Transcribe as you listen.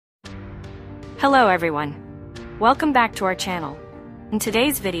Hello everyone. Welcome back to our channel. In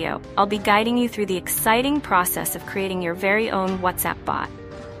today's video, I'll be guiding you through the exciting process of creating your very own WhatsApp bot.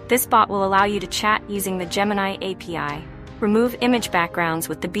 This bot will allow you to chat using the Gemini API, remove image backgrounds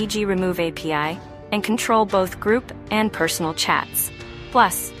with the BG Remove API, and control both group and personal chats.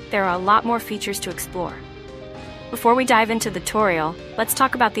 Plus, there are a lot more features to explore. Before we dive into the tutorial, let's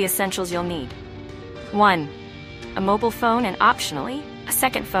talk about the essentials you'll need. 1. A mobile phone and optionally, a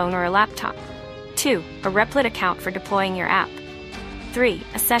second phone or a laptop. 2. A Replit account for deploying your app. 3.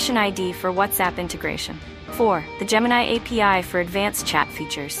 A session ID for WhatsApp integration. 4. The Gemini API for advanced chat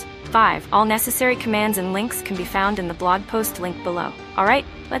features. 5. All necessary commands and links can be found in the blog post link below. Alright,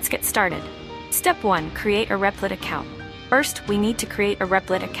 let's get started. Step 1. Create a Replit account. First, we need to create a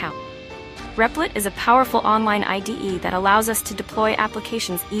Replit account. Replit is a powerful online IDE that allows us to deploy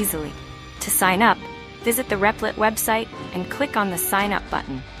applications easily. To sign up, visit the Replit website and click on the Sign Up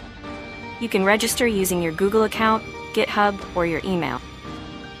button. You can register using your Google account, GitHub, or your email.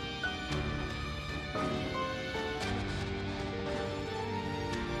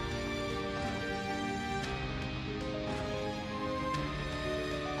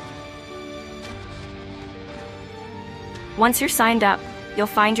 Once you're signed up, you'll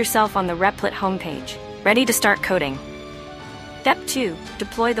find yourself on the Replit homepage, ready to start coding. Step 2.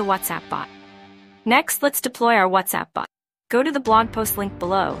 Deploy the WhatsApp bot. Next, let's deploy our WhatsApp bot. Go to the blog post link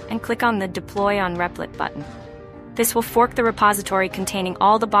below and click on the Deploy on Replit button. This will fork the repository containing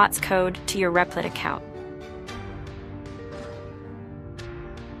all the bot's code to your Replit account.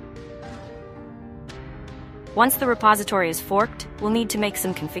 Once the repository is forked, we'll need to make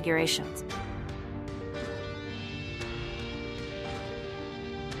some configurations.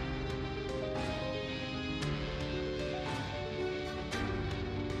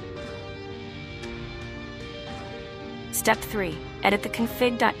 Step 3. Edit the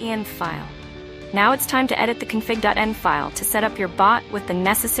Config.env file. Now it's time to edit the Config.env file to set up your bot with the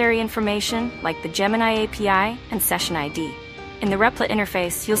necessary information like the Gemini API and session ID. In the Replit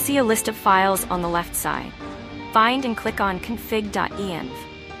interface, you'll see a list of files on the left side. Find and click on Config.env.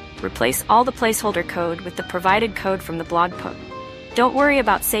 Replace all the placeholder code with the provided code from the blog post. Don't worry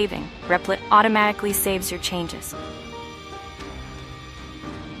about saving. Replit automatically saves your changes.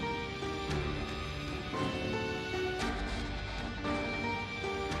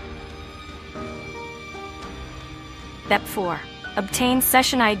 Step 4. Obtain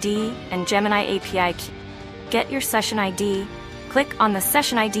Session ID and Gemini API key. Get your Session ID, click on the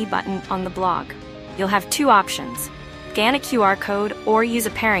Session ID button on the blog. You'll have two options: scan a QR code or use a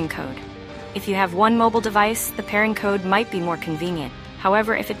pairing code. If you have one mobile device, the pairing code might be more convenient.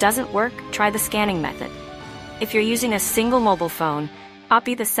 However, if it doesn't work, try the scanning method. If you're using a single mobile phone,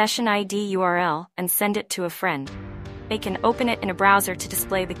 copy the Session ID URL and send it to a friend. They can open it in a browser to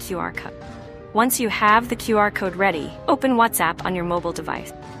display the QR code. Once you have the QR code ready, open WhatsApp on your mobile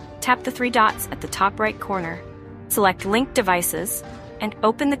device. Tap the three dots at the top right corner, select Linked Devices, and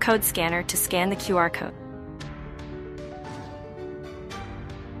open the code scanner to scan the QR code.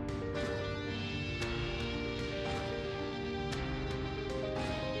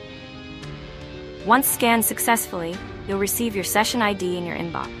 Once scanned successfully, you'll receive your session ID in your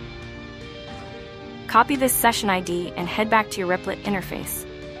inbox. Copy this session ID and head back to your Replit interface,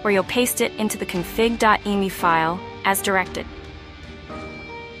 where you'll paste it into the config.env file as directed.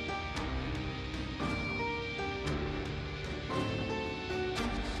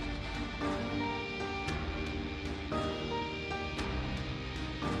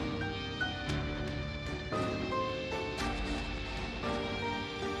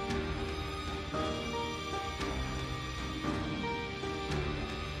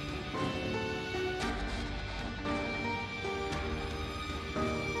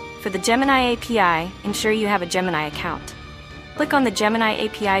 For the Gemini API, ensure you have a Gemini account. Click on the Gemini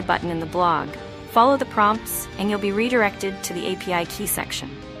API button in the blog, follow the prompts, and you'll be redirected to the API key section.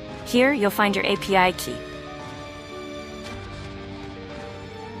 Here, you'll find your API key.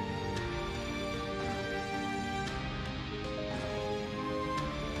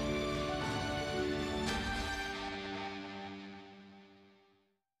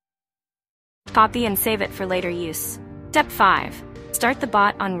 Copy and save it for later use. Step 5. Start the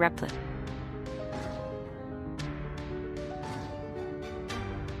bot on Replit.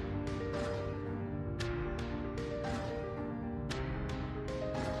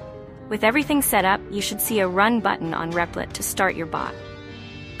 With everything set up, you should see a Run button on Replit to start your bot.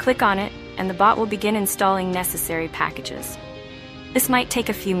 Click on it, and the bot will begin installing necessary packages. This might take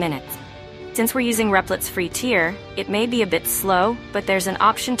a few minutes. Since we're using Replit's free tier, it may be a bit slow, but there's an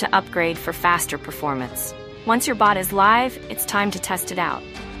option to upgrade for faster performance. Once your bot is live, it's time to test it out.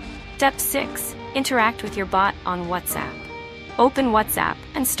 Step 6. Interact with your bot on WhatsApp. Open WhatsApp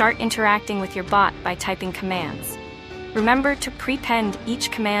and start interacting with your bot by typing commands. Remember to prepend each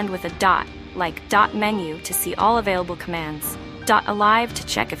command with a dot, like .menu to see all available commands, .alive to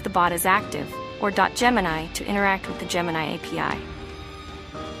check if the bot is active, or .gemini to interact with the Gemini API.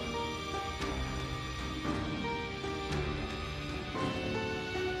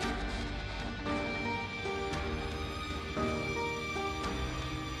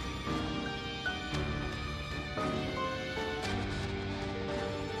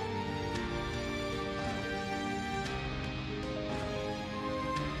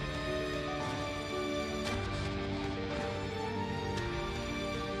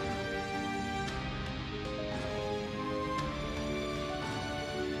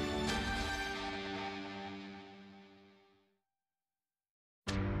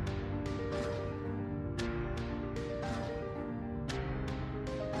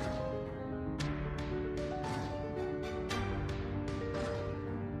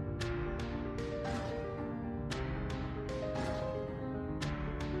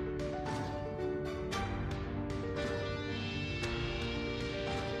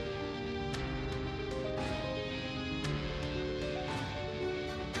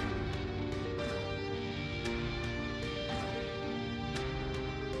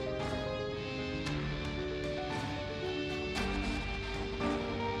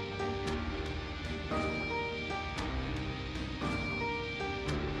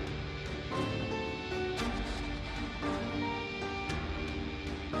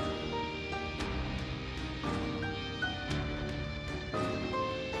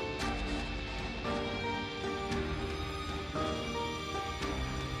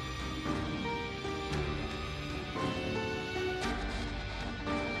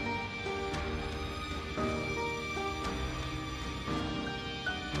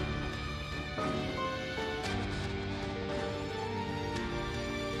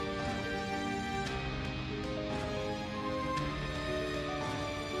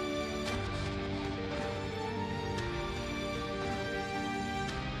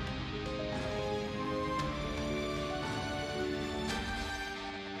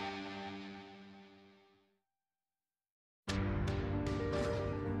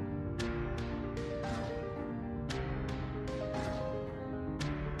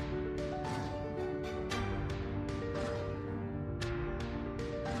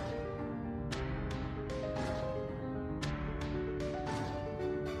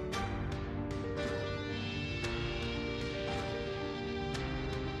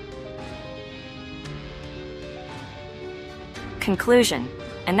 Conclusion.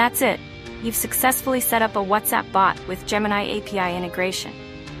 And that's it. You've successfully set up a WhatsApp bot with Gemini API integration.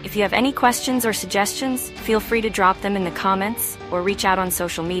 If you have any questions or suggestions, feel free to drop them in the comments or reach out on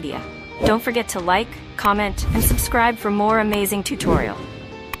social media. Don't forget to like, comment, and subscribe for more amazing tutorial.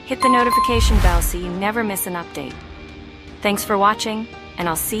 Hit the notification bell so you never miss an update. Thanks for watching, and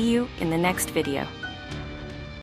I'll see you in the next video.